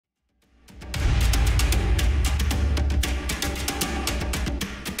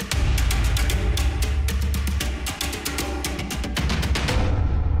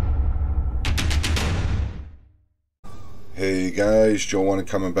Hey guys, Joe Wanted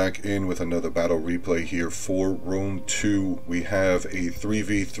coming back in with another battle replay here for Rome 2. We have a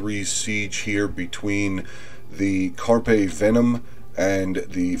 3v3 siege here between the CARPE VENUM and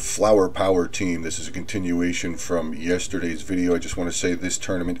the Flower Power team. This is a continuation from yesterday's video. I just want to say this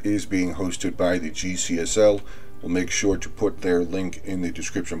tournament is being hosted by the GCSL. We'll make sure to put their link in the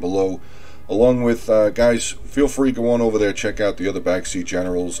description below. Along with, guys, feel free to go on over there, check out the other backseat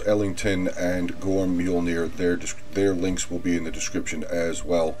generals, Ellington and Gorm Mjolnir. Their links will be in the description as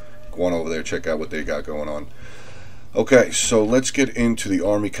well. Go on over there, check out what they got going on. Okay, so let's get into the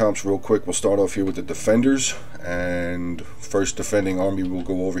army comps real quick. We'll start off here with the defenders. And first defending army we'll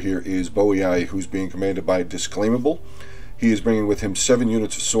go over here is Boei, who's being commanded by Disclaimable. He is bringing with him 7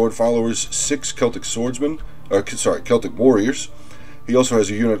 units of sword followers, 6 Celtic swordsmen, Celtic warriors. He also has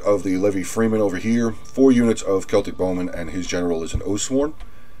a unit of the Levy Freeman over here, 4 units of Celtic bowmen, and his general is an Oathsworn.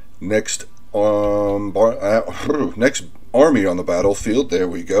 Next army on the battlefield, there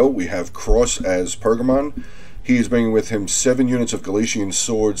we go. We have Cross as Pergamon. He is bringing with him 7 units of Galatian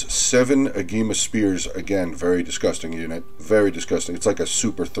swords, 7 Agema spears. Again, very disgusting unit. Very disgusting. It's like a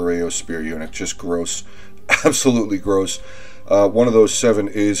super Thoreau spear unit. Just gross. Absolutely gross. One of those 7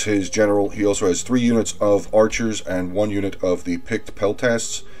 is his general. He also has 3 units of archers and 1 unit of the picked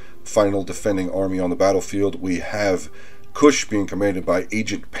peltasts. Final defending army on the battlefield, we have Kush being commanded by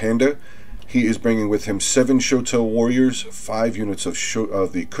Agent Panda. He is bringing with him 7 Shotel warriors, 5 units of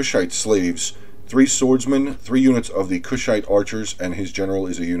the Kushite slaves, 3 swordsmen, 3 units of the Kushite archers, and his general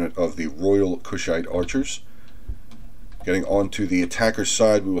is a unit of the Royal Kushite archers. Getting on to the attacker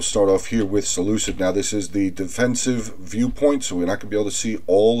side, we will start off here with Seleucid. Now this is the defensive viewpoint, so we're not going to be able to see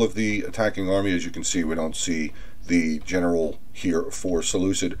all of the attacking army. As you can see, we don't see the general here for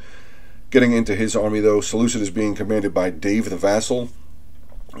Seleucid. Getting into his army though, Seleucid is being commanded by Dave the Vassal.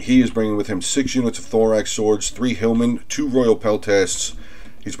 He is bringing with him 6 units of thorax swords, 3 hillmen, 2 royal peltasts.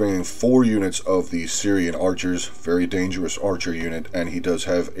 He's bringing 4 units of the Syrian archers, very dangerous archer unit, and he does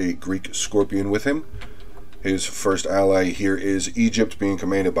have a Greek scorpion with him. His first ally here is Egypt, being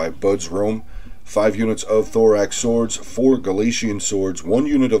commanded by Buds Rome. 5 units of thorax swords, 4 Galatian swords, 1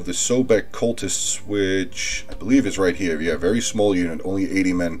 unit of the Sobek cultists, which I believe is right here. Yeah, very small unit, only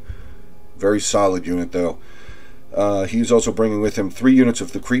 80 men. Very solid unit though. He's also bringing with him 3 units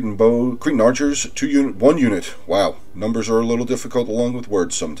of the Cretan archers, 1 unit. Wow, numbers are a little difficult along with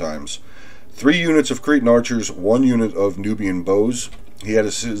words sometimes. 3 units of Cretan archers, 1 unit of Nubian bows. He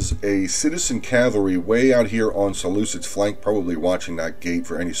has a citizen cavalry way out here on Seleucid's flank, probably watching that gate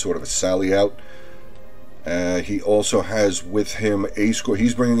for any sort of a sally out. He also has with him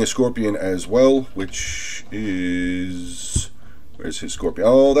he's bringing a scorpion as well, which is... Where's his scorpion?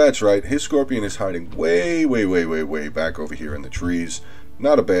 Oh, that's right. His scorpion is hiding way back over here in the trees.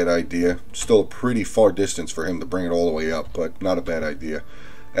 Not a bad idea. Still a pretty far distance for him to bring it all the way up, but not a bad idea.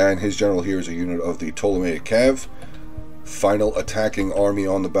 And his general here is a unit of the Ptolemaic Cav. Final attacking army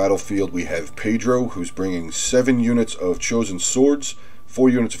on the battlefield, we have Pedro, who's bringing 7 units of chosen swords, 4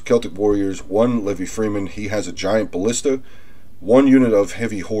 units of Celtic warriors, 1 Levy Freeman. He has a giant ballista, 1 unit of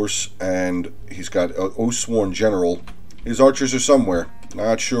heavy horse, and he's got an Oathsworn general. His archers are somewhere.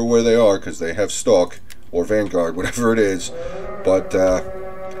 Not sure where they are because they have stalk or vanguard, whatever it is. But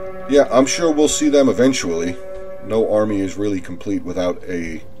yeah, I'm sure we'll see them eventually. No army is really complete without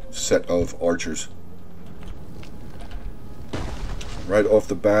a set of archers. Right off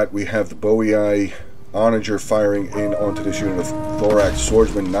the bat, we have the Boei Onager firing in onto this unit of thorax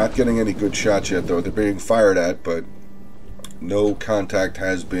swordsmen. Not getting any good shots yet, though. They're being fired at, but no contact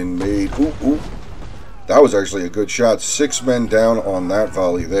has been made. Ooh, ooh. That was actually a good shot. 6 men down on that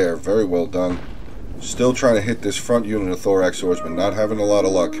volley there. Very well done. Still trying to hit this front unit of thorax swordsmen. Not having a lot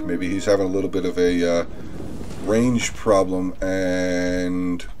of luck. Maybe he's having a little bit of a range problem.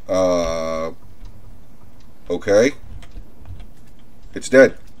 And, okay. It's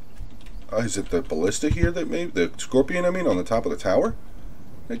dead. Is it the ballista here that made the scorpion, I mean, on the top of the tower?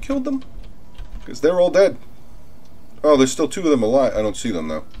 They killed them? Because they're all dead. Oh, there's still 2 of them alive. I don't see them,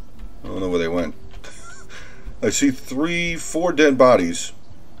 though. I don't know where they went. I see 4 dead bodies,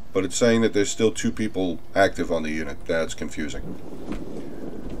 but it's saying that there's still 2 people active on the unit. That's confusing.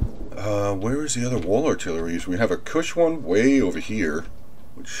 Where is the other wall artillery? We have a Kush one way over here,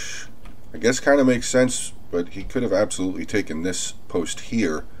 which I guess kind of makes sense, but he could have absolutely taken this post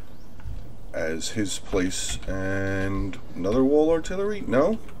here as his place. And another wall artillery?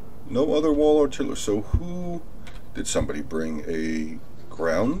 No? No other wall artillery. So who... Did somebody bring a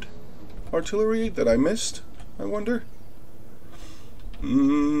ground artillery that I missed, I wonder?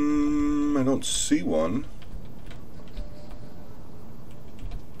 I don't see one.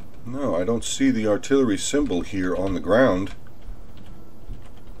 No, I don't see the artillery symbol here on the ground.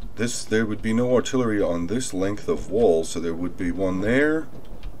 there would be no artillery on this length of wall, so there would be one there,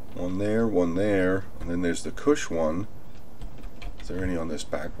 one there, one there, and then there's the Kush one. Is there any on this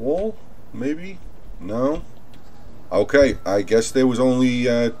back wall? Maybe? No? Okay, I guess there was only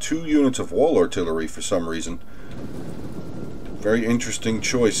 2 units of wall artillery for some reason. Very interesting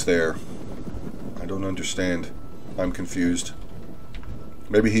choice there. I don't understand. I'm confused.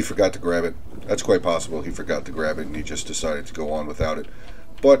 Maybe he forgot to grab it. That's quite possible. He forgot to grab it and he just decided to go on without it.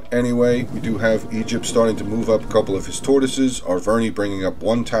 But anyway, we do have Egypt starting to move up a couple of his tortoises. Arverni bringing up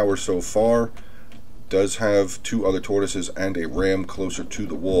 1 tower so far. Does have 2 other tortoises and a ram closer to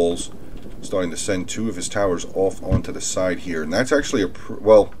the walls. Starting to send 2 of his towers off onto the side here. And that's actually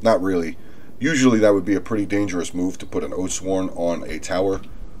well, not really. Usually that would be a pretty dangerous move to put an Oathsworn on a tower.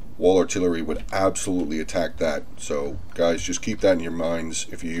 Wall artillery would absolutely attack that. So guys, just keep that in your minds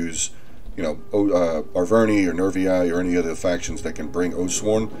if you use, you know, Arverni or Nervii or any other factions that can bring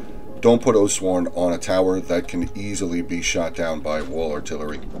Oathsworn. Don't put Oathsworn on a tower that can easily be shot down by wall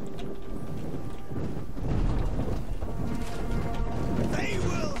artillery.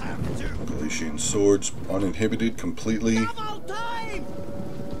 Galician swords uninhibited completely.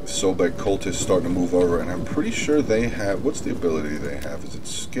 Sobek cultists starting to move over, and I'm pretty sure they have, what's the ability they have? Is it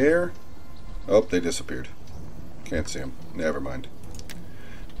scare? Oh, they disappeared. Can't see them. Never mind.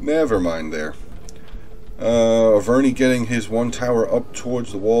 Never mind there. Arverni getting his 1 tower up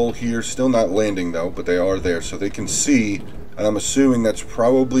towards the wall here. Still not landing though, but they are there, so they can see, and I'm assuming that's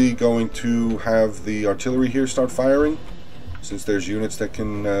probably going to have the artillery here start firing, since there's units that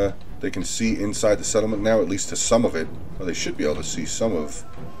can they can see inside the settlement now, at least to some of it. Well, they should be able to see some of...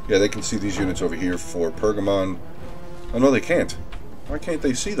 Yeah, they can see these units over here for Pergamon. Oh, no, they can't. Why can't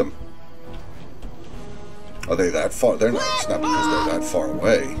they see them? Are they that far? They're not. It's not because they're that far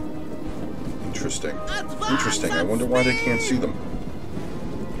away. Interesting. Interesting. I wonder why they can't see them.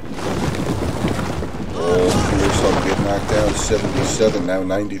 Oh, here, starting to get knocked down. 77, now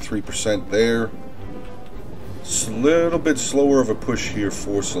 93% there. It's a little bit slower of a push here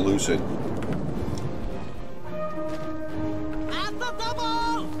for Seleucid.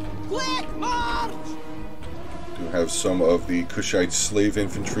 Do have some of the Kushite slave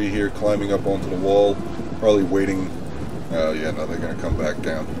infantry here climbing up onto the wall, probably waiting. Yeah, no, they're going to come back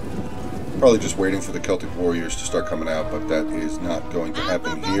down. Probably just waiting for the Celtic warriors to start coming out, but that is not going to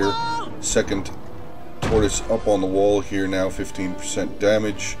happen here. Second tortoise up on the wall here now, 15%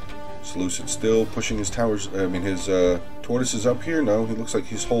 damage. Seleucid still pushing his towers, his tortoises up here. No, he looks like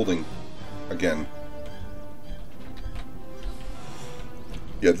he's holding again.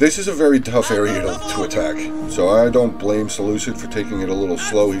 Yeah, this is a very tough area to attack, so I don't blame Seleucid for taking it a little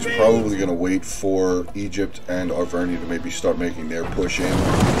slow. He's probably going to wait for Egypt and Arverni to maybe start making their push in.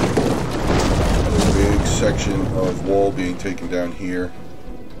 Another big section of wall being taken down here.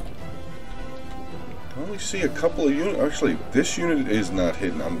 I only see a couple of units. Actually, this unit is not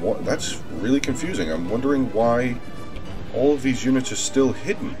hidden. That's really confusing. I'm wondering why all of these units are still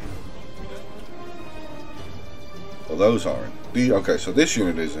hidden. Well, those aren't. Okay, so this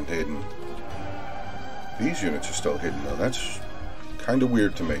unit isn't hidden. These units are still hidden, though. That's kind of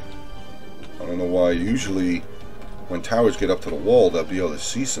weird to me. I don't know why. Usually, when towers get up to the wall, they'll be able to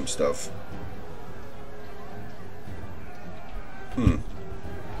see some stuff.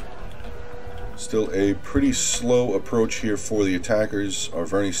 Still a pretty slow approach here for the attackers.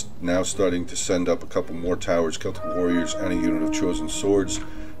 Arverni's now starting to send up a couple more towers, Celtic warriors, and a unit of chosen swords.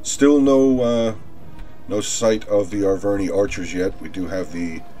 Still no sight of the Arverni archers yet. We do have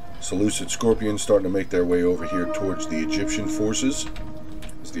the Seleucid scorpions starting to make their way over here towards the Egyptian forces.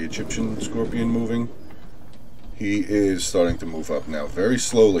 Is the Egyptian scorpion moving? He is starting to move up now, very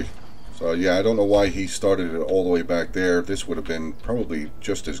slowly. So yeah, I don't know why he started it all the way back there. This would have been probably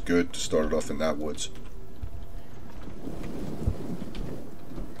just as good to start it off in that woods.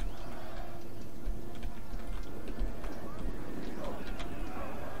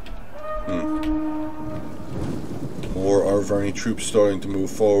 More Arverni troops starting to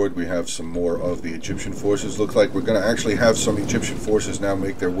move forward. We have some more of the Egyptian forces. Looks like we're going to actually have some Egyptian forces now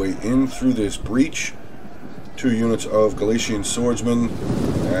make their way in through this breach. 2 units of Galician swordsmen,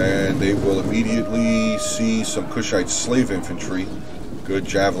 and they will immediately see some Kushite slave infantry. Good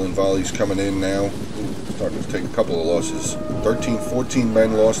javelin volleys coming in now. Starting to take a couple of losses. 14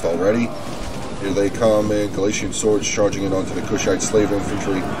 men lost already. Here they come in, Galician swords charging in onto the Kushite slave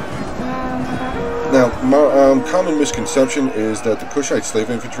infantry. Now, common misconception is that the Kushite slave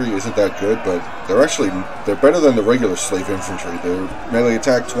infantry isn't that good, but they're better than the regular slave infantry. They're melee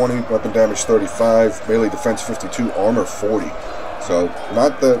attack 20, weapon damage 35, melee defense 52, armor 40. So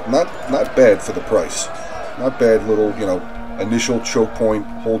not bad for the price. Not bad little, initial choke point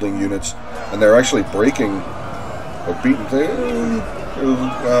holding units, and they're actually breaking or beating.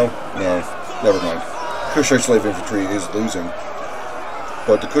 Well, no, never mind. Kushite slave infantry is losing,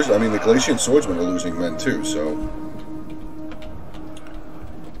 but the Galatian swordsmen are losing men too. So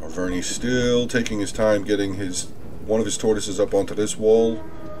Arverni's still taking his time getting one of his tortoises up onto this wall.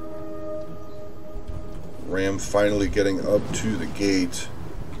 Ram finally getting up to the gate,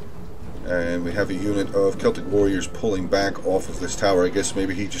 and we have a unit of Celtic warriors pulling back off of this tower. I guess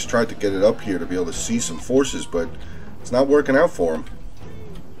maybe he just tried to get it up here to be able to see some forces, but it's not working out for him.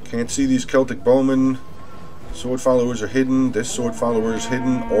 Can't see these Celtic bowmen. Sword followers are hidden. This sword follower is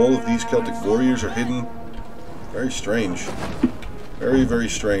hidden. All of these Celtic warriors are hidden. Very strange. Very, very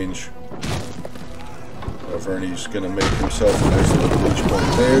strange. Arverni's going to make himself a nice little breach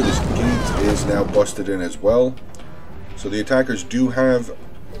point there. This gate is now busted in as well. So the attackers do have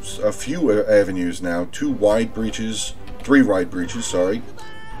a few avenues now. 2 wide breaches. 3 wide breaches, sorry.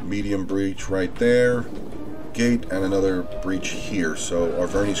 Medium breach right there. Gate and another breach here. So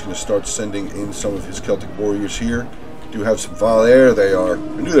Arverni's going to start sending in some of his Celtic warriors here. Do have some there they are.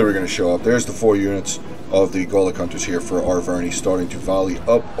 I knew they were going to show up. There's the 4 units of the Gallic hunters here for Arverni, starting to volley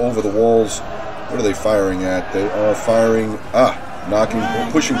up over the walls. What are they firing at? They are firing,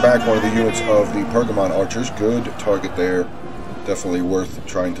 pushing back one of the units of the Pergamon archers. Good target there. Definitely worth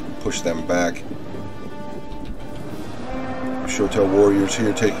trying to push them back. Shotel warriors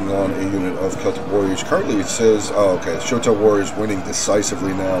here taking on a unit of Celtic warriors. Currently it says, Shotel warriors winning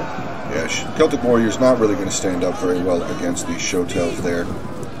decisively now. Yeah, Celtic warriors not really going to stand up very well against these Shotels there.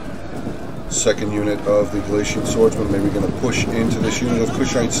 Second unit of the Galatian swordsmen maybe going to push into this unit of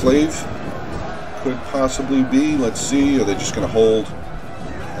Kushite slave. Could possibly be. Let's see. Are they just going to hold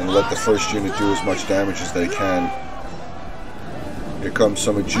and let the first unit do as much damage as they can? Here comes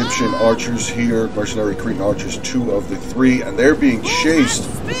some Egyptian archers here, mercenary Cretan archers, 2 of the 3, and they're being chased.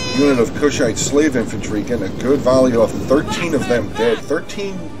 Unit of Kushite slave infantry getting a good volley off. 13 of them dead.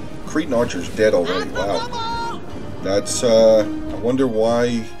 13 Cretan archers dead already. Wow. That's, I wonder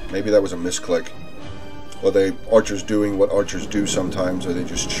why. Maybe that was a misclick. Or the archers doing what archers do sometimes, or they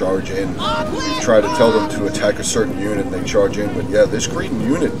just charge in. You try to tell them to attack a certain unit and they charge in, but yeah, this Cretan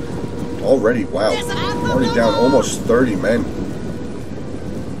unit already, wow, already down almost 30 men.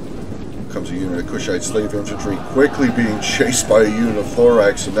 Comes a unit of Kushite slave infantry quickly being chased by a unit of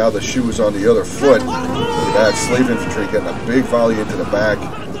thorax, and now the shoe is on the other foot. Look at that, slave infantry getting a big volley into the back,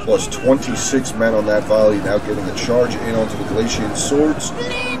 plus 26 men on that volley, now getting a charge in onto the Galatian swords.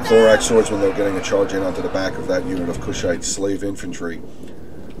 Thorax swordsmen, though, getting a charge in onto the back of that unit of Kushite slave infantry.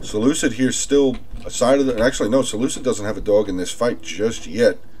 Seleucid here still aside of the... Actually, no, Seleucid doesn't have a dog in this fight just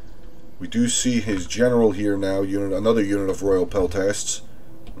yet. We do see his general here now, another unit of Royal Peltasts.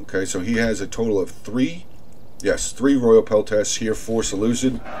 Okay, so he has a total of 3. Yes, 3 Royal Peltasts here for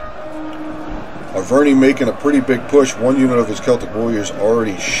Seleucid. Arverni making a pretty big push. 1 unit of his Celtic warriors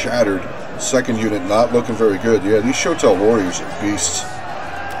already shattered. Second unit not looking very good. Yeah, these Shotel warriors are beasts.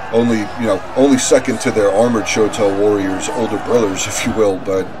 Only second to their armored Shotel warriors, older brothers, if you will.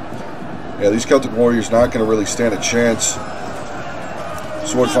 But yeah, these Celtic warriors not going to really stand a chance.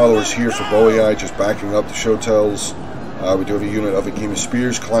 Sword followers here for Boii, just backing up the Shotels. We do have a unit of Agema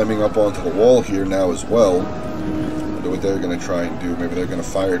spears climbing up onto the wall here now as well. I wonder what they're going to try and do. Maybe they're going to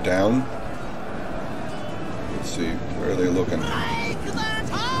fire down. Let's see, where are they looking?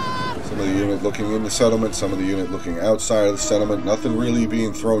 Some of the unit looking in the settlement, some of the unit looking outside of the settlement. Nothing really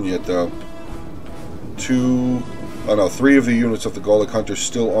being thrown yet, though. 3 of the units of the Gallic hunters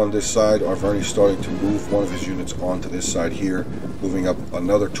still on this side. Arverni starting to move one of his units onto this side here, moving up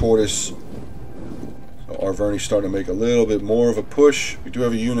another tortoise. So Arverni starting to make a little bit more of a push. We do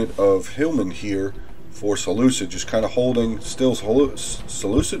have a unit of hillmen here for Seleucid, just kind of holding, still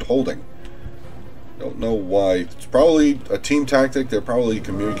Seleucid holding. Don't know why. It's probably a team tactic. They're probably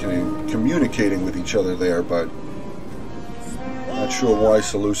communicating with each other there, but not sure why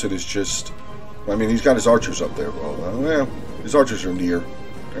Seleucid is just... I mean, he's got his archers up there. Well, his archers are near.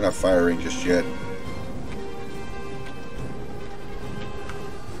 They're not firing just yet.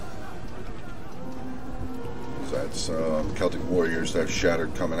 So that's Celtic warriors that have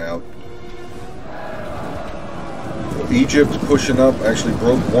shattered coming out. Egypt pushing up, actually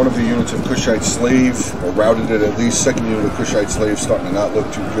broke one of the units of Kushite slave, or routed it at least. Second unit of Kushite slave starting to not look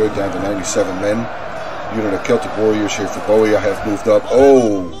too good, down to 97 men. Unit of Celtic warriors here for Boii have moved up.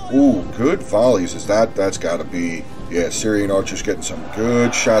 Good volleys. That's got to be, yeah, Syrian archers getting some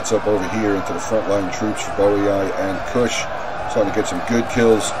good shots up over here into the frontline troops for Boii and Kush. Starting to get some good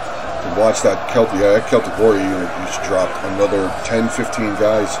kills. You can watch that Celtic warrior unit just dropped another 10-15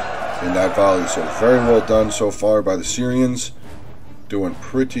 guys. in that volley. So very well done so far by the Syrians. Doing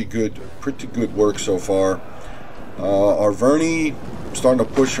pretty good work so far. Arverni starting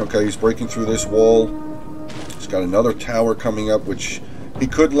to push. Okay, he's breaking through this wall. He's got another tower coming up, which he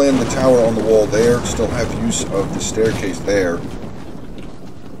could land the tower on the wall there, still have use of the staircase there. So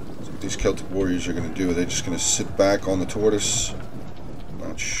what these Celtic warriors are going to do, are they just going to sit back on the tortoise?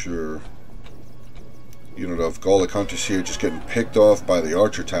 Not sure. Unit of Gallic hunters here just getting picked off by the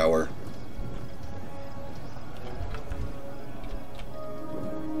archer tower.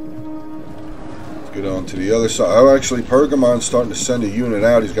 Get on to the other side. Oh, actually, Pergamon's starting to send a unit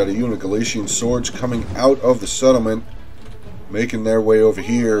out. He's got a unit of Galatian swords coming out of the settlement, making their way over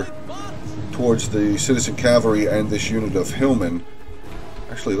here towards the citizen cavalry and this unit of hillmen.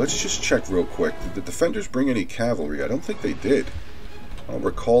 Actually, let's just check real quick. Did the defenders bring any cavalry? I don't think they did. I don't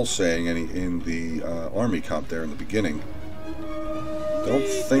recall saying any in the army comp there in the beginning. Don't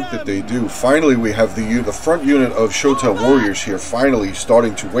think that they do. Finally, we have the front unit of Shotel warriors here finally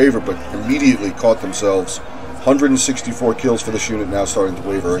starting to waver, but immediately caught themselves. 164 kills for this unit, now starting to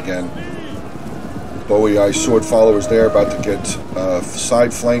waver again. Boii sword followers there, about to get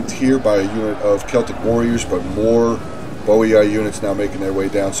side flanked here by a unit of Celtic warriors, but more Boii units now making their way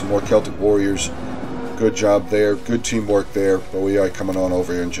down. Some more Celtic warriors. Good job there. Good teamwork there. Boii coming on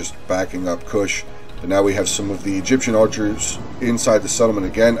over here and just backing up Kush. And now we have some of the Egyptian archers inside the settlement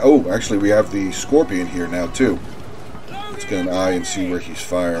again. Oh, actually we have the Scorpion here now too. Let's get an eye and see where he's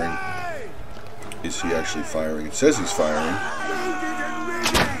firing. Is he actually firing? It says he's firing.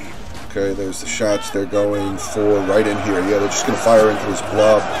 Okay, there's the shots. They're going for right in here. Yeah, they're just going to fire into this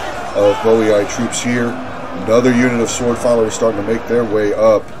blob of Boii troops here. Another unit of sword followers starting to make their way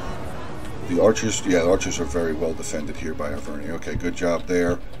up. The archers, yeah, the archers are very well defended here by Arverni. Okay, good job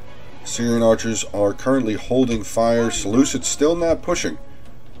there. Syrian archers are currently holding fire. Seleucid still not pushing.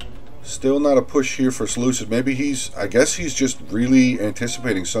 Still not a push here for Seleucid. Maybe I guess he's just really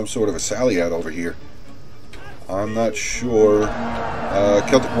anticipating some sort of a sally out over here. I'm not sure.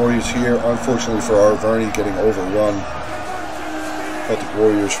 Celtic warriors here, unfortunately for Arverni, getting overrun. Celtic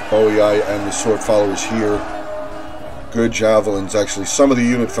warriors for Boii and the sword followers here. Good javelins, actually. Some of the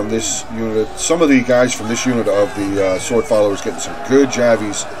unit from this unit, some of the guys from this unit of the sword followers getting some good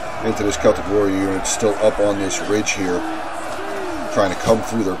javies into this Celtic warrior unit, still up on this ridge here, trying to come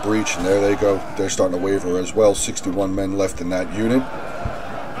through their breach, and there they go. They're starting to waver as well. 61 men left in that unit.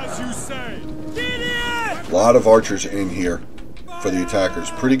 As you say. A lot of archers in here for the attackers.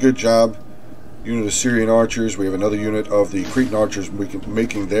 Pretty good job. Unit of Syrian archers. We have another unit of the Cretan archers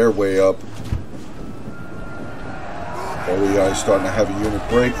making their way up. Boii starting to have a unit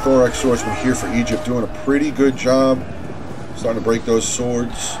break. Thorax swordsman here for Egypt doing a pretty good job. Starting to break those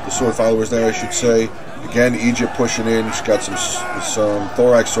swords. The sword followers there, I should say. Again, Egypt pushing in. She's got some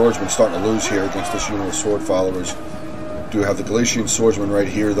Thorax swordsmen starting to lose here against this unit of sword followers. Do have the Galatian swordsman right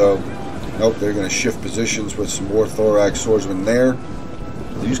here, though. Nope, they're going to shift positions with some more Thorax swordsmen there.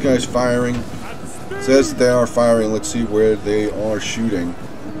 These guys firing. It says that they are firing. Let's see where they are shooting.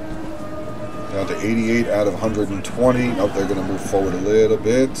 Down to 88 out of 120. Nope, they're going to move forward a little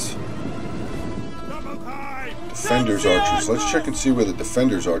bit. Defenders archers. Let's check and see where the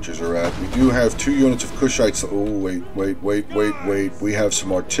defenders archers are at. We do have 2 units of Kushites. Oh, wait. We have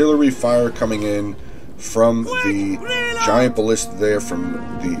some artillery fire coming in from the giant ballista there from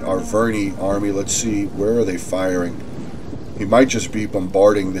the Arverni army. Let's see, where are they firing? He might just be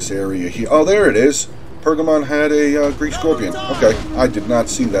bombarding this area here. Oh, there it is. Pergamon had a Greek Scorpion. Okay, I did not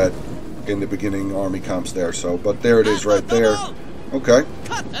see that in the beginning army comps there, so, but there it is right there. Okay.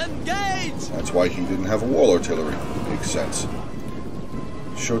 That's why he didn't have a wall artillery. Makes sense.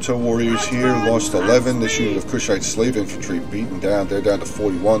 Shotel warriors here, lost 11. This unit of Kushite slave infantry beaten down. They're down to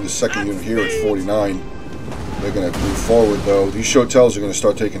 41. The second unit here at 49. They're going to move forward, though. These Shotels are going to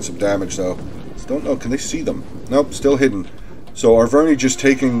start taking some damage, though. Don't know. Can they see them? Nope, still hidden. So Arverni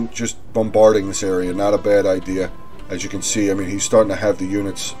just bombarding this area. Not a bad idea. As you can see, I mean, he's starting to have the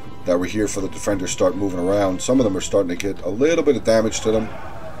units that were here for the defenders start moving around. Some of them are starting to get a little bit of damage to them.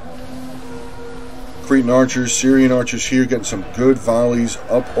 Cretan archers, Syrian archers here getting some good volleys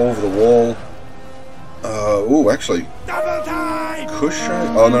up over the wall. Ooh, actually.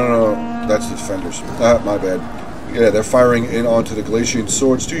 Kushite? Oh, no. That's the defenders. My bad. Yeah, they're firing in onto the Galatian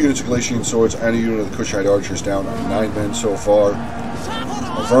swords. 2 units of Galatian swords and a unit of the Kushite archers down. 9 men so far.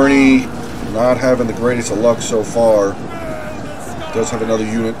 Arverni not having the greatest of luck so far. Does have another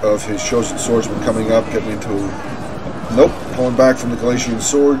unit of his chosen swordsmen coming up, getting into... Nope, pulling back from the Galatian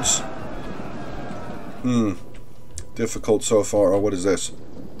swords. Difficult so far. Oh, what is this?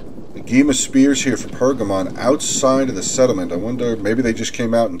 Agema spears here for Pergamon outside of the settlement. I wonder, maybe they just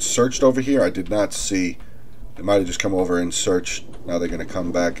came out and searched over here? I did not see. They might have just come over and searched. Now they're going to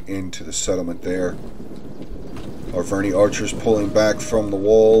come back into the settlement there. Our Verni archers pulling back from the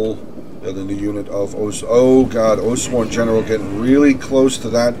wall. Building the unit of oh god, Oathsworn General getting really close to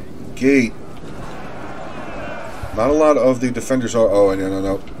that gate. Not a lot of the defenders are... Oh,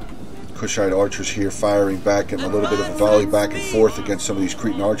 no. Kushite archers here firing back, and a little bit of a volley back and forth against some of these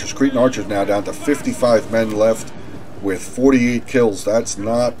Cretan archers. Cretan archers now down to 55 men left with 48 kills. That's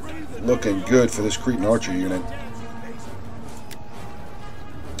not looking good for this Cretan archer unit.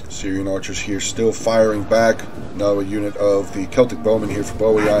 Syrian archers here still firing back. Now a unit of the Celtic bowmen here for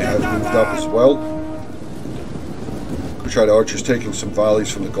Bowie have moved up as well. Kushite archers taking some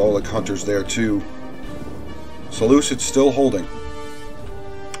volleys from the Gallic hunters there too. Seleucid's still holding.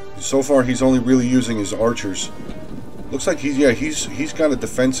 So far, he's only really using his archers. Looks like he's got a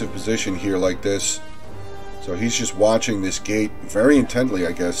defensive position here like this. So he's just watching this gate very intently,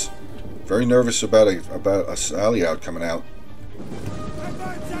 I guess. Very nervous about a sally out coming out.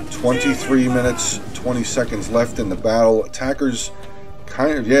 23 minutes, 20 seconds left in the battle. Attackers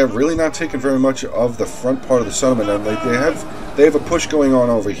kind of, really not taking very much of the front part of the settlement. And they have a push going on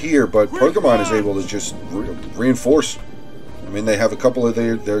over here, but Pergamon is able to just reinforce. I mean, they have a couple of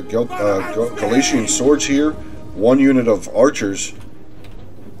their Galatian swords here, one unit of archers.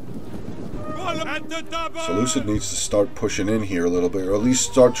 Seleucid needs to start pushing in here a little bit, or at least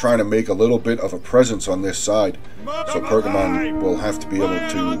start trying to make a little bit of a presence on this side. So Pergamon will have to be able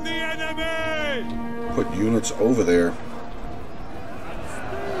to put units over there.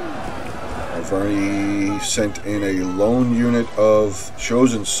 Verni sent in a lone unit of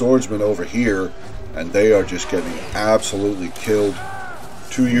chosen swordsmen over here, and they are just getting absolutely killed.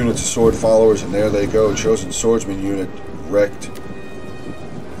 2 units of sword followers, and there they go. Chosen swordsman unit wrecked.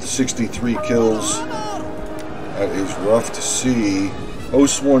 63 kills. That is rough to see.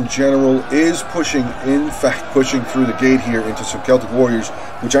 Oathsworn General is pushing through the gate here into some Celtic warriors,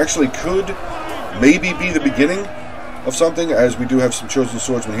 which actually could maybe be the beginning of something, as we do have some chosen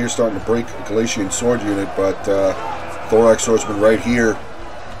swordsmen here starting to break a Galatian sword unit, but thorax swordsman right here.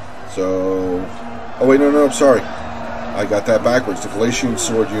 So... Oh, wait, no, I'm sorry. I got that backwards. The Galatian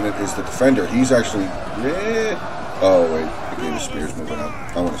sword unit is the defender. He's actually... Oh, wait. The game of spears moving up.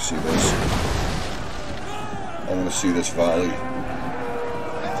 I want to see this. I want to see this volley.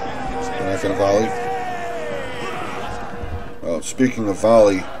 Am I going to volley? Well, speaking of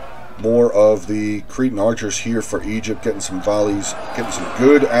volley, more of the Cretan archers here for Egypt, getting some volleys, getting some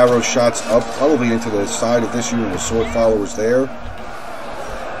good arrow shots up, probably into the side of this unit with sword followers there.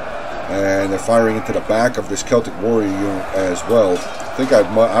 And they're firing into the back of this Celtic warrior unit as well. I think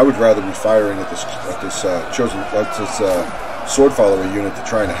I would rather be firing at this sword follower unit to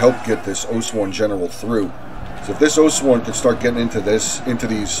try and help get this Oathsworn General through. So if this Oathsworn can start getting into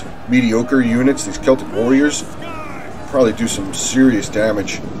these mediocre units, these Celtic warriors, probably do some serious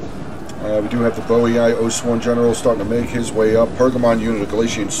damage. We do have the Bowie Oathsworn General starting to make his way up. Pergamon unit of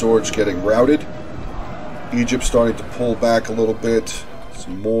Galatian swords getting routed. Egypt starting to pull back a little bit.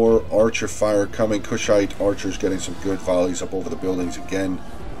 Some more archer fire coming. Kushite archers getting some good volleys up over the buildings again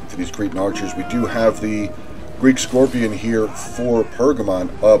into these Cretan archers. We do have the Greek Scorpion here for Pergamon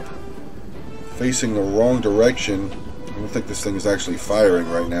up, facing the wrong direction. I don't think this thing is actually firing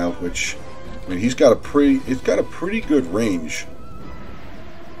right now, which, I mean, it's got a pretty good range.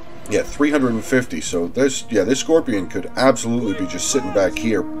 Yeah, 350. So this Scorpion could absolutely be just sitting back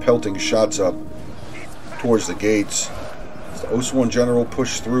here, pelting shots up towards the gates. The Oathsworn General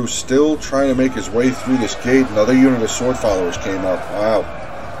pushed through, still trying to make his way through this gate. Another unit of sword followers came up. Wow.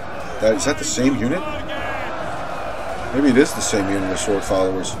 Is that the same unit? Maybe it is the same unit of sword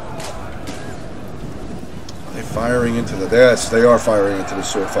followers. Are they firing into the... Yes, they are firing into the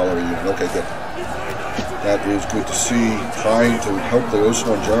sword follower unit. Okay, good. That is good to see. Trying to help the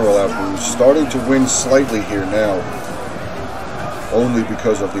Oathsworn General out, who's starting to win slightly here now. Only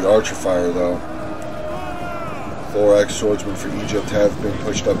because of the archer fire, though. Thorax swordsmen for Egypt have been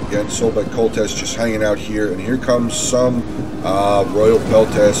pushed up again. Solbek Koltes just hanging out here, and here comes some Royal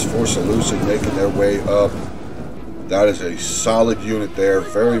Peltes for Seleucid making their way up. That is a solid unit there.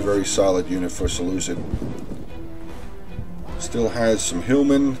 Very, very solid unit for Seleucid. Still has some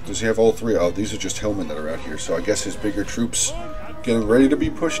hillmen. Does he have all 3? Oh, these are just hillmen that are out here. So I guess his bigger troops getting ready to be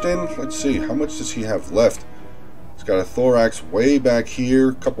pushed in. Let's see. How much does he have left? He's got a thorax way back here.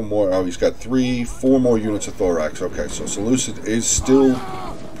 A couple more. Oh, he's got 4 more units of thorax. Okay, so Seleucid is still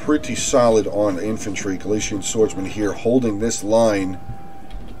pretty solid on infantry. Galatian swordsmen here holding this line,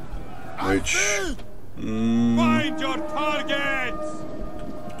 which... Find your targets!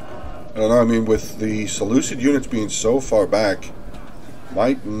 I don't know, I mean, with the Seleucid units being so far back,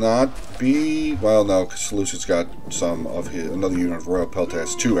 might not be... Well, no, because Seleucid's got some of his... Another unit of Royal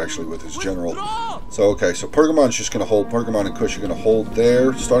Peltas, too, actually, with his general. So, okay, so Pergamon's just going to hold. Pergamon and Kush are going to hold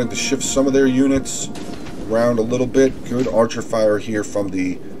there. Starting to shift some of their units around a little bit. Good archer fire here from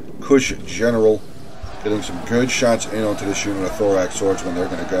the Kush general. Getting some good shots in onto this unit of Thorax Swordsmen. They're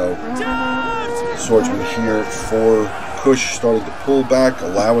going to go. Swordsman here for Kush, starting to pull back,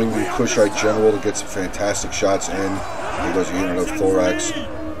 allowing the Kushite general to get some fantastic shots in. Here goes a unit of Thorax.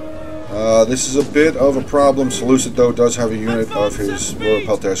 This is a bit of a problem. Seleucid, though, does have a unit of his Royal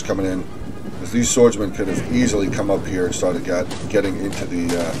Peltas coming in. As these swordsmen could have easily come up here and started getting into the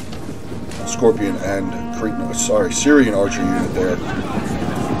Scorpion and Cretan, Syrian archer unit there.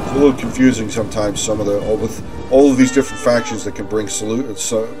 It's a little confusing sometimes, some of the... with all of these different factions that can bring Syrian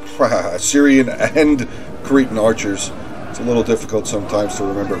and Cretan archers. It's a little difficult sometimes to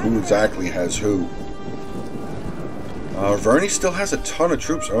remember who exactly has who. Verney still has a ton of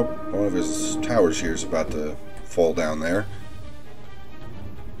troops. Oh, one of his towers here is about to fall down there.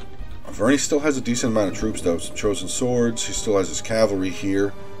 Verney still has a decent amount of troops, though. Some chosen swords. He still has his cavalry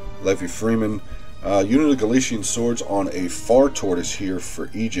here. Levy Freeman. Unit of Galician swords on a far tortoise here for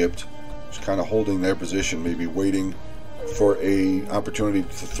Egypt. Just kind of holding their position, maybe waiting for a opportunity to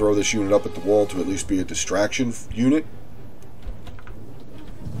throw this unit up at the wall to at least be a distraction unit.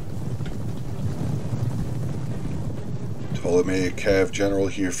 Ptolemaic Cav general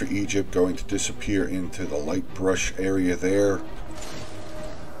here for Egypt, going to disappear into the light brush area there.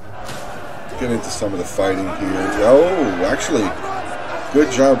 Get into some of the fighting here. Oh, actually,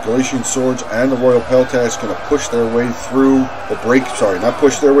 good job. Galician swords and the Royal Peltas going to push their way through, or break, sorry, not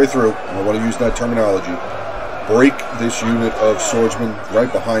push their way through. I don't want to use that terminology. Break this unit of swordsmen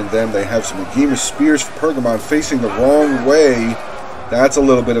right behind them. They have some Aegima spears for Pergamon facing the wrong way. That's a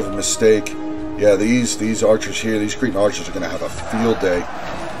little bit of a mistake. Yeah, these archers here, these Cretan archers are going to have a field day.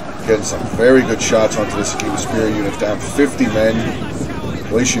 Getting some very good shots onto this Aegima spear unit, down 50 men.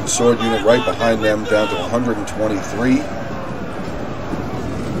 Galician sword unit right behind them, down to 123.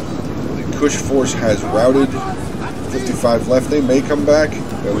 The Kush force has routed. 55 left. They may come back.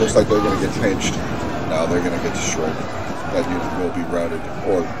 It looks like they're going to get pinched. No, they're going to get destroyed. That unit will be routed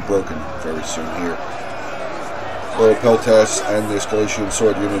or broken very soon here. Royal Peltas and this Galician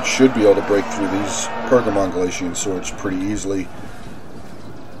sword unit should be able to break through these Pergamon Galician swords pretty easily.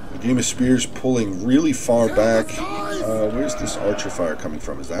 Aegima spears pulling really far back. Where's this archer fire coming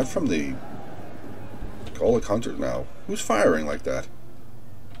from? Is that from the Gallic Hunter now? Who's firing like that?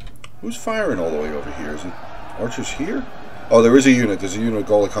 Who's firing all the way over here? Is it archers here? Oh, there is a unit. There's a unit of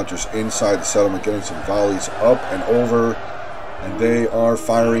Gallic Hunters inside the settlement getting some volleys up and over. And they are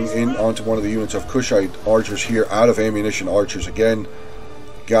firing in onto one of the units of Kushite archers here, out of ammunition archers. Again,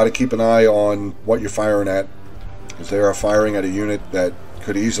 got to keep an eye on what you're firing at, because they are firing at a unit that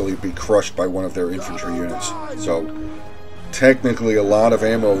could easily be crushed by one of their infantry units. So, technically a lot of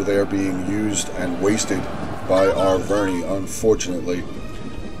ammo there being used and wasted by our Verney, unfortunately.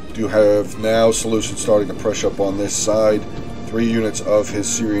 Do have now Seleucid starting to push up on this side. 3 units of his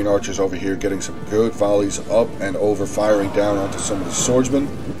Syrian archers over here getting some good volleys up and over, firing down onto some of the swordsmen.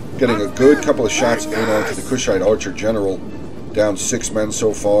 Getting a good couple of shots in onto the Kushite archer general. Down 6 men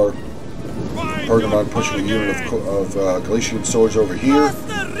so far. Pergamon pushing a unit of Galician swords over here.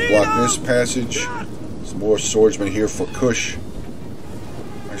 Block this passage. Some more swordsmen here for Kush.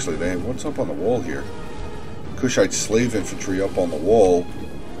 Actually, what's up on the wall here? Kushite slave infantry up on the wall.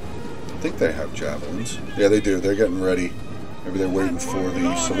 I think they have javelins. Yeah, they do. They're getting ready. Maybe they're waiting for the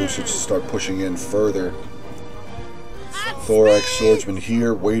Seleucids to start pushing in further. Thorax swordsman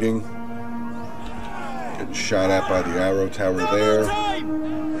here, waiting. Getting shot at by the arrow tower there.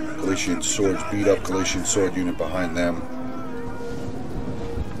 Galician swords beat up Galician sword unit behind them.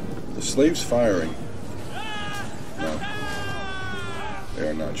 The slaves firing. No. They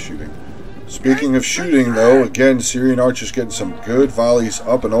are not shooting. Speaking of shooting, though, again, Syrian archers getting some good volleys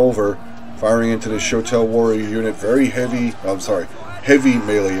up and over. Firing into this Shotel warrior unit. Very heavy, heavy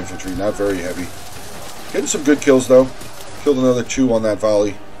melee infantry, not very heavy. Getting some good kills, though. Killed another 2 on that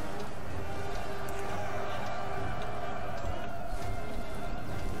volley.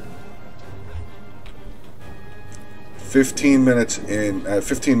 $15 minutes in,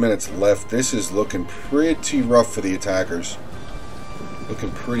 15 minutes left. This is looking pretty rough for the attackers.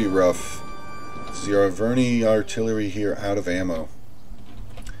 Looking pretty rough. This is the Verney artillery here out of ammo.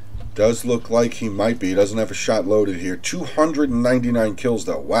 Does look like he might be. He doesn't have a shot loaded here. 299 kills,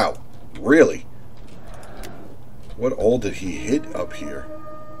 though. Wow. Really? What all did he hit up here?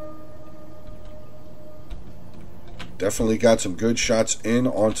 Definitely got some good shots in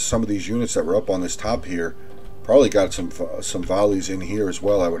onto some of these units that were up on this top here. Probably got some volleys in here as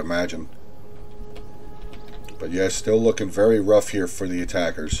well, I would imagine. But yeah, still looking very rough here for the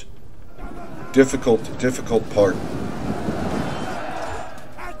attackers. Difficult part.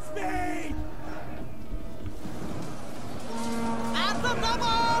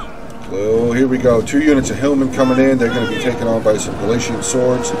 Oh, here we go. 2 units of Hillmen coming in. They're going to be taken on by some Galatian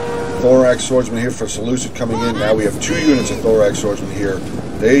swords. Thorax swordsmen here for Seleucid coming in. Now we have 2 units of Thorax swordsmen here.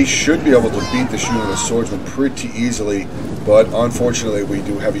 They should be able to beat this unit of swordsmen pretty easily, but unfortunately we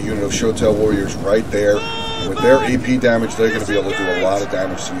do have a unit of Shotel warriors right there. And with their AP damage, they're going to be able to do a lot of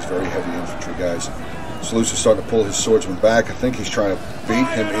damage to these very heavy infantry guys. Seleucid starting to pull his swordsman back. I think he's trying to bait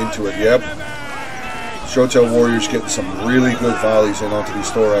him into it. Yep. Shotel warriors getting some really good volleys in onto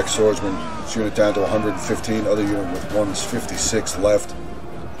these Thorax swordsmen. This unit down to 115. Other unit with 156 left.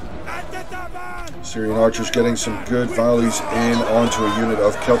 Syrian archers getting some good volleys in onto a unit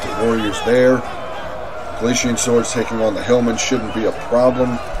of Celtic warriors there. Galatian swords taking on the Hillmen shouldn't be a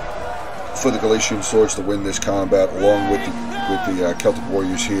problem for the Galatian swords to win this combat, along with the Celtic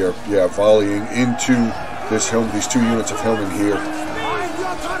warriors here. Yeah, volleying into these 2 units of Hillmen here.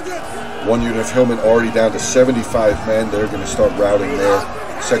 1 unit of Hillmen already down to 75 men. They're going to start routing there.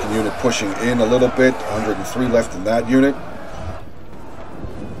 Second unit pushing in a little bit. 103 left in that unit.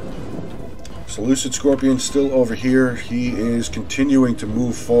 Seleucid Scorpion still over here. He is continuing to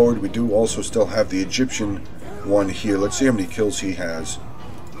move forward. We do also still have the Egyptian one here. Let's see how many kills he has.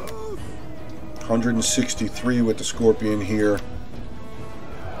 163 with the Scorpion here.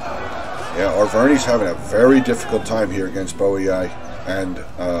 Yeah, Arverni's having a very difficult time here against Boii and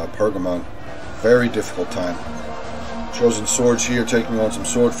Pergamon. Very difficult time. Chosen Swords here taking on some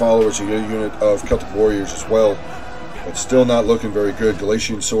Sword Followers, a unit of Celtic Warriors as well. But still not looking very good.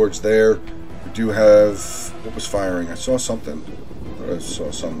 Galatian Swords there. We do have... what was firing? I saw something. I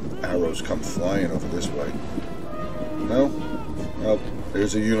saw some arrows come flying over this way. No? Well,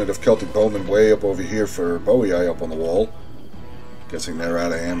 there's a unit of Celtic Bowmen way up over here for Boii up on the wall. Guessing they're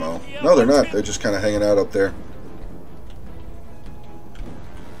out of ammo. No, they're not. They're just kind of hanging out up there.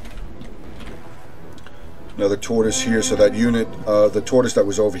 Another tortoise here, so that unit, the tortoise that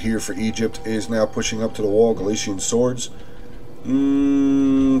was over here for Egypt is now pushing up to the wall. Galatian swords.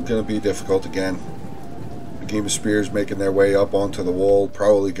 Gonna be difficult again. The Game of Spears making their way up onto the wall.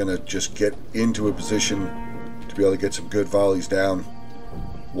 Probably gonna just get into a position to be able to get some good volleys down.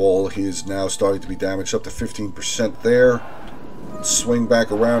 Wall, he is now starting to be damaged up to 15% there. Swing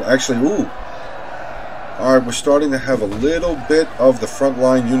back around. Actually, ooh. Alright, we're starting to have a little bit of the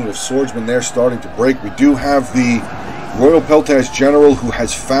frontline unit of swordsmen there starting to break. We do have the Royal Peltas General who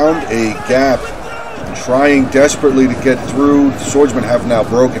has found a gap, trying desperately to get through. The swordsmen have now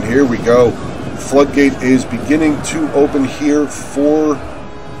broken. Here we go. Floodgate is beginning to open here for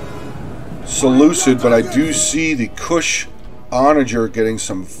Seleucid, but I do see the Kush Onager getting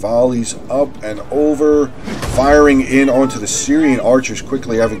some volleys up and over, firing in onto the Syrian archers,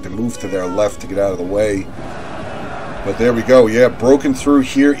 quickly having to move to their left to get out of the way. But there we go. Yeah, broken through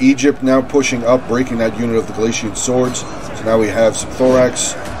here. Egypt now pushing up, breaking that unit of the Galatian swords. So now we have some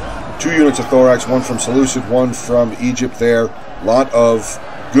Thorax, 2 units of Thorax, 1 from Seleucid, 1 from Egypt there. A lot of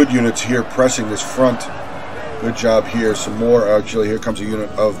good units here pressing this front. Good job here. Some more. Actually, here comes a unit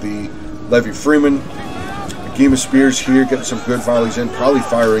of the Levy Freeman. Game of Spears here, getting some good volleys in, probably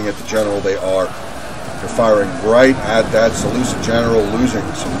firing at the general. They are. They're firing right at that Seleucid general, losing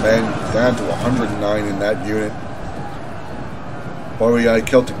some men, down to 109 in that unit. Boii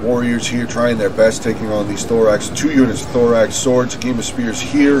Celtic Warriors here trying their best, taking on these Thorax. 2 units of Thorax swords. Game of Spears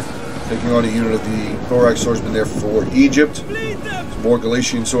here, taking on a unit of the Thorax swordsmen there for Egypt. Some more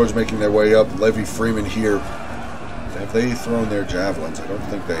Galatian swords making their way up. Levy Freeman here. Have they thrown their javelins? I don't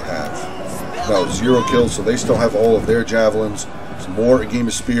think they have. No, 0 kills, so they still have all of their javelins. Some more Game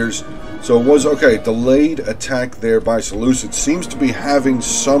of Spears. So it was, okay, delayed attack there by Seleucid. Seems to be having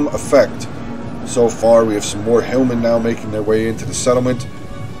some effect so far. We have some more Hillmen now making their way into the settlement.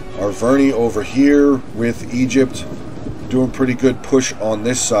 Arverni over here with Egypt doing pretty good push on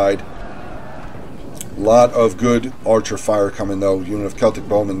this side. A lot of good archer fire coming though. Unit of Celtic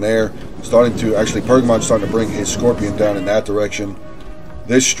Bowmen there. Starting to, actually Pergamon starting to bring his Scorpion down in that direction.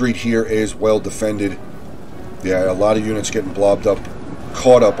 This street here is well defended. Yeah, a lot of units getting blobbed up,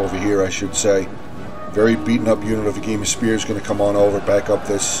 caught up over here I should say. Very beaten up unit of a Game of Spears going to come on over, back up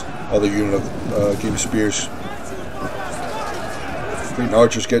this other unit of Game of Spears. Cretan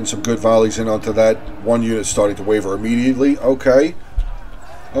archers getting some good volleys in onto that. 1 unit starting to waver immediately. Okay.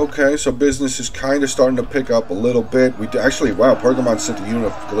 Okay, so business is kind of starting to pick up a little bit. We actually, wow, Pergamon sent a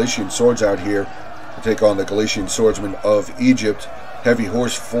unit of Galatian swords out here. to take on the Galician swordsman of Egypt. Heavy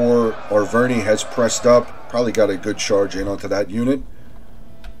horse for Arverni has pressed up. Probably got a good charge in onto that unit.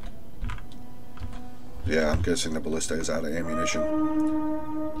 Yeah, I'm guessing the ballista is out of ammunition.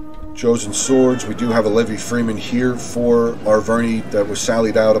 Chosen swords. We do have a Levy Freeman here for Arverni that was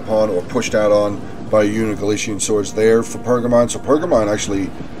sallied out upon or pushed out on by a unit of Galician swords there for Pergamon. So Pergamon actually,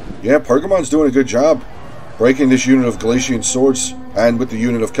 yeah, Pergamon's doing a good job breaking this unit of Galician swords and with the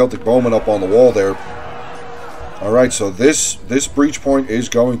unit of Celtic bowmen up on the wall there. Alright, so this breach point is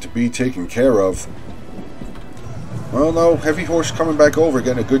going to be taken care of. Oh no, heavy horse coming back over,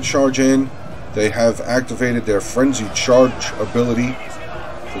 getting a good charge in. They have activated their frenzied charge ability.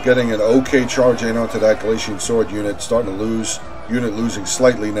 So getting an okay charge in onto that Galician sword unit. Starting to lose. Unit losing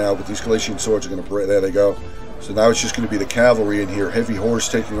slightly now, but these Galician swords are going to break. There they go. So now it's just going to be the cavalry in here. Heavy horse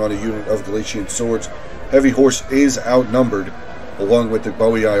taking on a unit of Galician swords. Heavy horse is outnumbered, along with the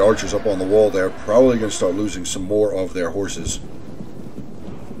Bowie Eye archers up on the wall there. Probably going to start losing some more of their horses.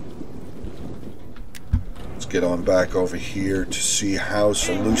 Let's get on back over here to see how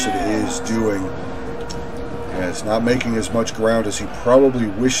Seleucid is doing. Yeah, it's not making as much ground as he probably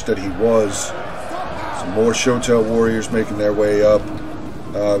wished that he was. Some more Shotel warriors making their way up.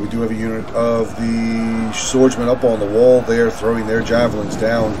 We do have a unit of the swordsmen up on the wall there, throwing their javelins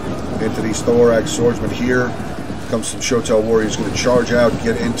down into these thorax swordsmen here. Comes some Shotel warriors going to charge out,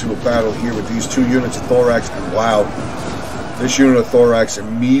 get into a battle here with these two units of thorax, and wow, this unit of thorax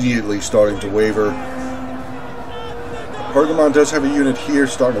immediately starting to waver. Pergamon does have a unit here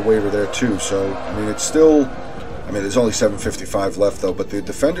starting to waver there too, so I mean it's still, I mean there's only 755 left though, but the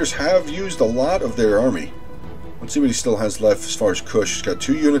defenders have used a lot of their army. Let's see what he still has left as far as Kush. He's got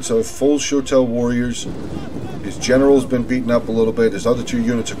 2 units of full Shotel warriors. His general's been beaten up a little bit. His other 2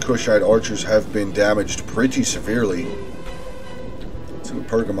 units of Kushite archers have been damaged pretty severely. Let's see what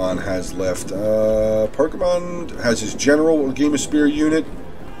Pergamon has left. Pergamon has his general Agema Spear unit.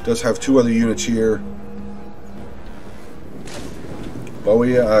 Does have 2 other units here.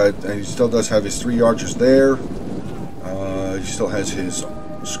 Bowie, he still does have his 3 archers there. He still has his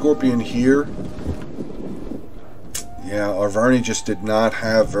Scorpion here. Yeah, Arverni just did not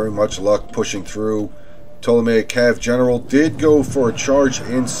have very much luck pushing through. Ptolemaic Cav General did go for a charge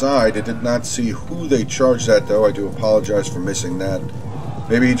inside. I did not see who they charged at, though. I do apologize for missing that.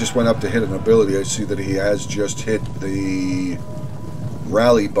 Maybe he just went up to hit an ability. I see that he has just hit the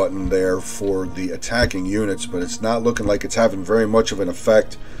rally button there for the attacking units, but it's not looking like it's having very much of an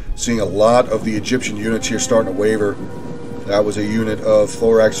effect. Seeing a lot of the Egyptian units here starting to waver. That was a unit of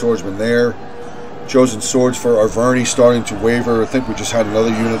thorax swordsmen there. Chosen swords for Arverni starting to waver. I think we just had another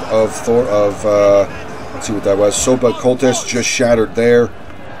unit of let's see what that was. Soba Cultists just shattered there.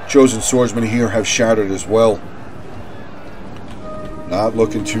 Chosen swordsmen here have shattered as well. Not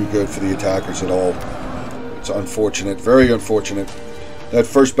looking too good for the attackers at all. It's unfortunate, very unfortunate. That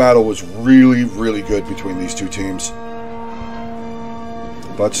first battle was really, really good between these two teams.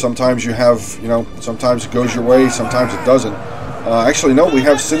 But sometimes you have, you know, sometimes it goes your way, sometimes it doesn't. Actually, no, we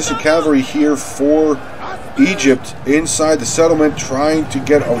have citizen cavalry here for Egypt inside the settlement trying to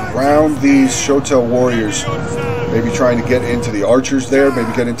get around these Shotel warriors. Maybe trying to get into the archers there,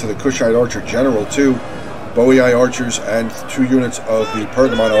 maybe get into the Kushite archer general too. Bowie Eye archers and 2 units of the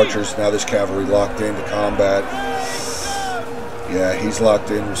Pergamon archers. Now this cavalry locked into combat. Yeah, he's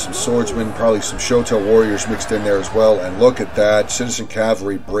locked in with some swordsmen, probably some Shotel warriors mixed in there as well. And look at that, citizen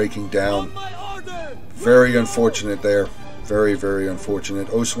cavalry breaking down. Very unfortunate there. Very, very unfortunate.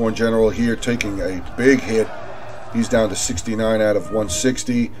 Osworn General here taking a big hit. He's down to 69 out of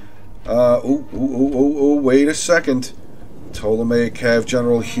 160. Wait a second. Ptolemaic Cav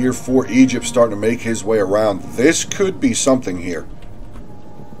General here for Egypt starting to make his way around. This could be something here.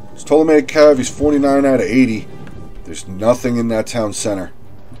 It's Ptolemaic Cav, he's 49 out of 80. There's nothing in that town center.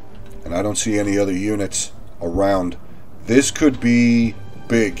 And I don't see any other units around. This could be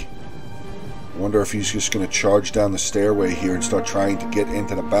big. I wonder if he's just going to charge down the stairway here and start trying to get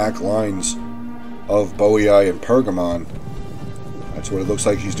into the back lines of Bowie Eye and Pergamon. That's what it looks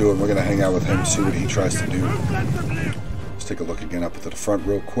like he's doing. We're going to hang out with him and see what he tries to do. Let's take a look again up at the front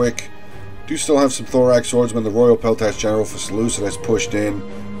real quick. Do still have some thorax swordsmen. The Royal Peltash General for Seleucid has pushed in.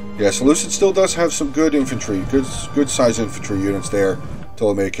 Yeah, Seleucid still does have some good infantry, good size infantry units there.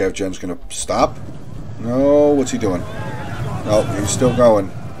 Ptolemaic Cav Gen's going to stop. No, what's he doing? No, he's still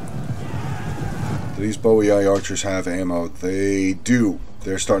going. Do these Bowie Eye archers have ammo? They do.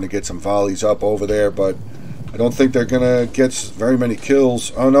 They're starting to get some volleys up over there, but I don't think they're going to get very many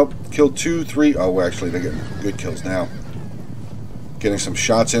kills. Oh, no. Killed 2, 3. Oh, actually, they're getting good kills now. Getting some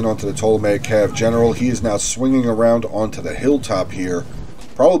shots in onto the Ptolemaic Cav General. He is now swinging around onto the hilltop here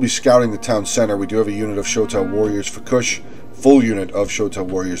Probably scouting the town center. We do have a unit of Shotel Warriors for Kush. Full unit of Shotel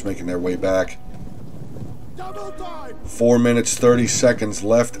Warriors making their way back. 4 minutes, 30 seconds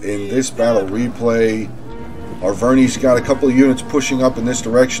left in this battle replay. Arverni's got a couple of units pushing up in this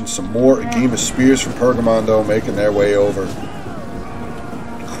direction. Some more Agema Spears from Pergamon, though, making their way over.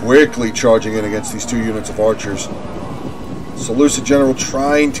 Quickly charging in against these 2 units of archers. Seleucid General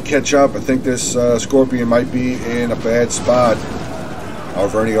trying to catch up. I think this Scorpion might be in a bad spot.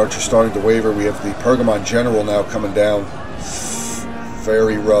 Arverni Archer starting to waver. We have the Pergamon General now coming down.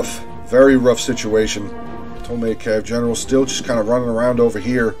 Very rough situation. Ptolemaic Cav General still just kind of running around over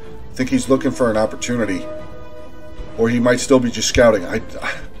here. I think he's looking for an opportunity. Or he might still be just scouting. I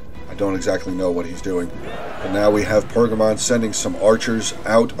don't exactly know what he's doing. But now we have Pergamon sending some archers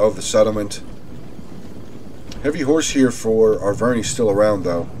out of the settlement. Heavy Horse here for Arverni still around,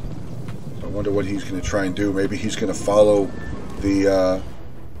 though. I wonder what he's going to try and do. Maybe he's going to follow the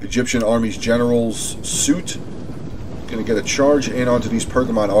Egyptian army's general's suit. Going to get a charge in onto these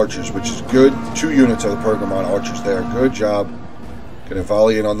Pergamon archers, which is good. 2 units of the Pergamon archers there. Good job. Going to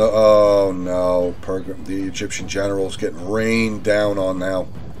volley in on the... Oh, no. The Egyptian general's getting rained down on now.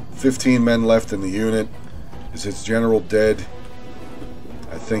 15 men left in the unit. Is his general dead?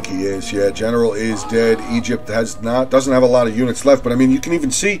 I think he is. Yeah, general is dead. Egypt doesn't have a lot of units left, but I mean, you can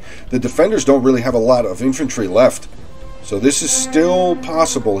even see the defenders don't really have a lot of infantry left. So this is still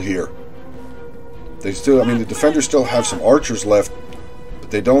possible here. The defenders still have some archers left,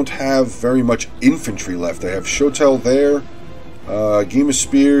 but they don't have very much infantry left. They have Shotel there, Agema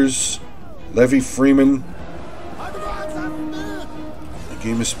Spears, Levy Freeman.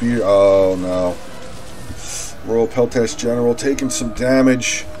 Agema Spear, oh no. Royal Peltash General taking some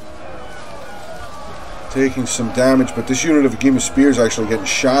damage. But this unit of Agema Spears actually getting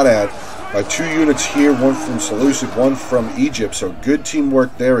shot at by 2 units here, one from Seleucid, one from Egypt. So good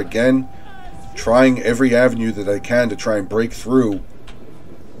teamwork there again. Trying every avenue that I can to try and break through.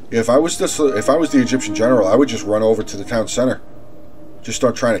 If I was the Egyptian general, I would just run over to the town center. Just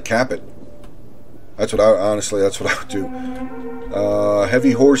start trying to cap it. That's what I would do.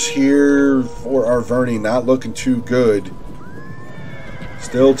 Heavy Horse here for Arverni, not looking too good.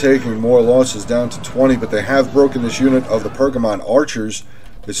 Still taking more losses, down to 20, but they have broken this unit of the Pergamon archers.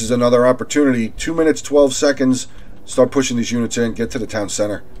 This is another opportunity. 2 minutes, 12 seconds. Start pushing these units in. Get to the town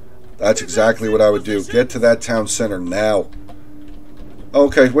center. That's exactly what I would do. Get to that town center now.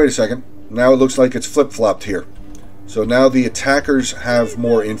 Okay, wait a second. Now it looks like it's flip-flopped here. So now the attackers have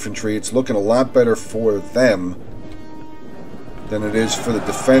more infantry. It's looking a lot better for them than it is for the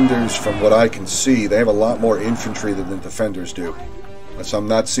defenders from what I can see. They have a lot more infantry than the defenders do. So I'm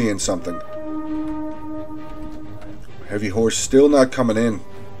not seeing something. Heavy Horse still not coming in.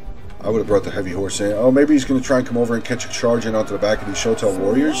 I would have brought the Heavy Horse in. Oh, maybe he's going to try and come over and catch a charge in onto the back of these Shotel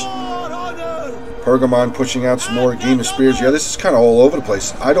Warriors. Pergamon pushing out some more Agema Spears. Yeah, this is kind of all over the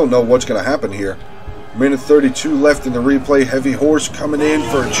place. I don't know what's going to happen here. Minute 32 left in the replay. Heavy Horse coming in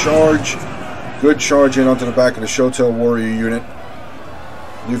for a charge. Good charge in onto the back of the Shotel Warrior unit.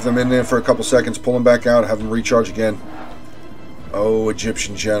 Leave them in there for a couple seconds. Pull them back out. Have them recharge again. Oh,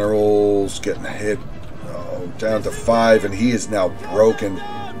 Egyptian general's getting hit. Oh, down to 5, and he is now broken.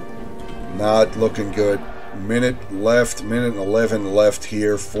 Not looking good. Minute left. Minute 11 left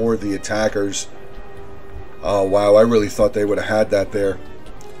here for the attackers. Oh, wow. I really thought they would have had that there.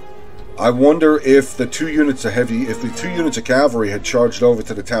 I wonder if the 2 units of cavalry had charged over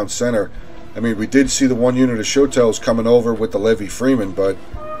to the town center. I mean, we did see the 1 unit of Shotels coming over with the Levy Freeman, but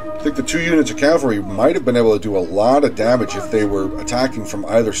I think the 2 units of cavalry might have been able to do a lot of damage if they were attacking from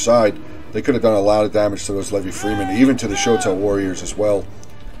either side. They could have done a lot of damage to those Levy Freemen, even to the Shotel Warriors as well.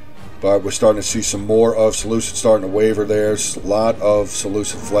 But we're starting to see some more of Seleucid starting to waver there. A lot of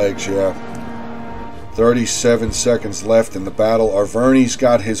Seleucid flags, yeah. 37 seconds left in the battle. Arverni's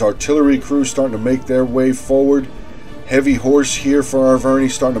got his artillery crew starting to make their way forward. Heavy Horse here for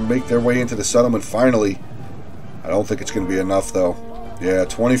Arverni starting to make their way into the settlement finally. I don't think it's going to be enough, though. Yeah,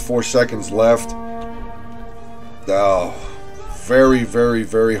 24 seconds left. Oh, very, very,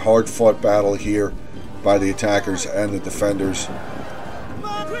 very hard-fought battle here by the attackers and the defenders.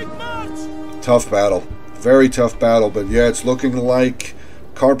 Tough battle. Very tough battle, but yeah, it's looking like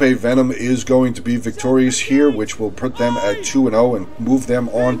CARPE VENUM is going to be victorious here, which will put them at 2-0 and move them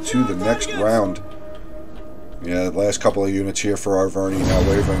on to the next round. Yeah, the last couple of units here for Arverni now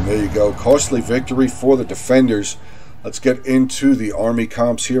wavering. There you go. Costly victory for the defenders. Let's get into the army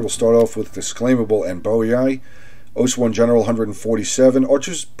comps here. We'll start off with Disclaimable and Boii. Os1 General 147.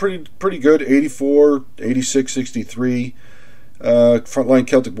 Archers pretty good. 84, 86, 63. Frontline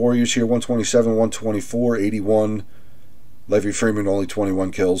Celtic Warriors here 127, 124, 81. Levy Freeman, only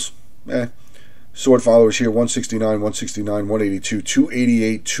 21 kills. Sword followers here, 169, 169, 182,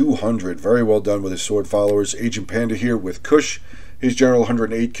 288, 200. Very well done with his sword followers. Agent Panda here with Kush. His general,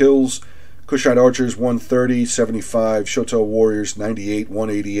 108 kills. Kushite Archers, 130, 75. Shotel Warriors, 98,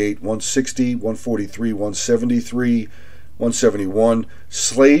 188, 160, 143, 173, 171.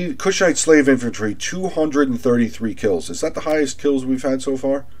 Kushite Slave Infantry, 233 kills. Is that the highest kills we've had so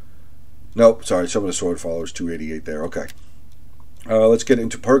far? Nope, sorry, some of the sword followers, 288 there. Okay. Let's get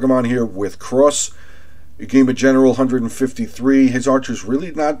into Pergamon here with Cross. Ugima General, 153. His archers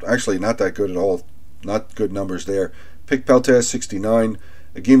really not that good at all. Not good numbers there. Pick Peltas, 69.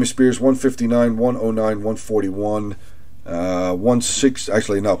 Ugima Spears, 159, 109, 141. 16.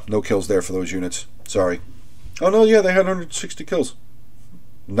 Actually, no kills there for those units. Sorry. Oh, no, yeah, they had 160 kills.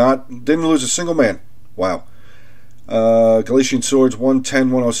 Didn't lose a single man. Wow. Galatian Swords,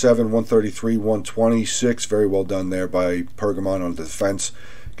 110, 107, 133, 126. Very well done there by Pergamon on the defense.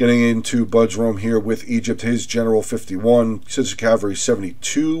 Getting into Bud's Rome here with Egypt. His general, 51. Scissor Cavalry,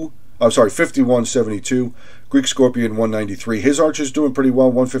 72. I'm sorry, 51, 72. Greek Scorpion, 193. His archers doing pretty well,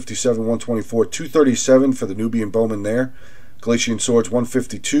 157, 124, 237 for the Nubian Bowman there. Galatian Swords,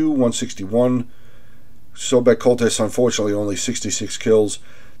 152, 161. Sobek Cultists, unfortunately, only 66 kills.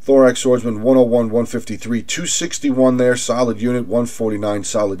 Thorax Swordsman, 101, 153, 261 there, solid unit, 149,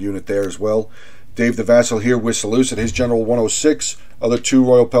 solid unit there as well. Dave the Vassal here with Seleucid, his general, 106. Other two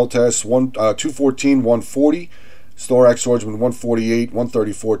Royal Peltas, 214, 140. Thorax Swordsman, 148,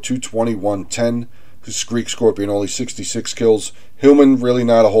 134, 220, 110. Greek Scorpion, only 66 kills. Hillman, really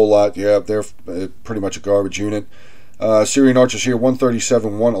not a whole lot. Yeah, they're pretty much a garbage unit. Syrian Archers here,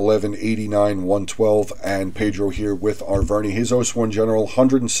 137, 111, 89, 112, and Pedro here with Arverni. His Osworn General,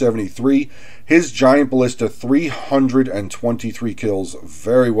 173. His Giant Ballista, 323 kills.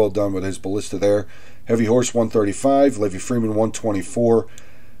 Very well done with his Ballista there. Heavy Horse, 135. Levy Freeman, 124.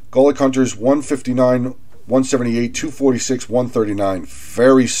 Golic Hunters, 159, 178, 246, 139.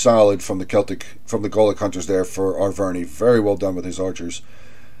 Very solid from the Golic Hunters there for Arverni. Very well done with his archers.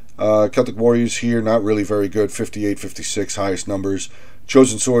 Celtic Warriors here, not really very good. 58, 56, highest numbers.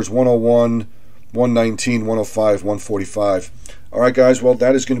 Chosen Swords, 101, 119, 105, 145. All right, guys, well,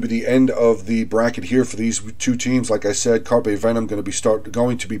 that is going to be the end of the bracket here for these two teams. Like I said, Carpe Venom going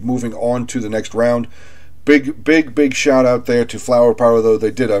to be moving on to the next round. Big shout out there to Flower Power, though.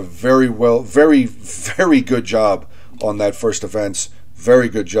 They did a very good job on that first events. Very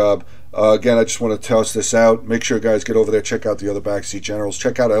good job. Again, I just want to toss this out. Make sure, guys, get over there, check out the other backseat generals.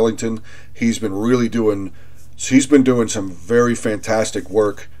 Check out Ellington. He's been doing some very fantastic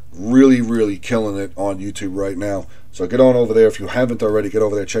work. Really killing it on YouTube right now. So get on over there. If you haven't already, get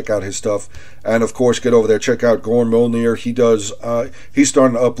over there, check out his stuff. And, of course, get over there, check out Gorn Milner. He's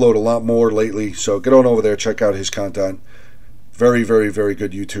starting to upload a lot more lately. So get on over there, check out his content. Very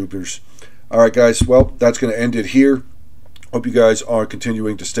good YouTubers. All right, guys. Well, that's going to end it here. Hope you guys are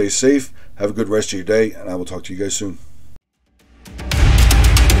continuing to stay safe. Have a good rest of your day, and I will talk to you guys soon.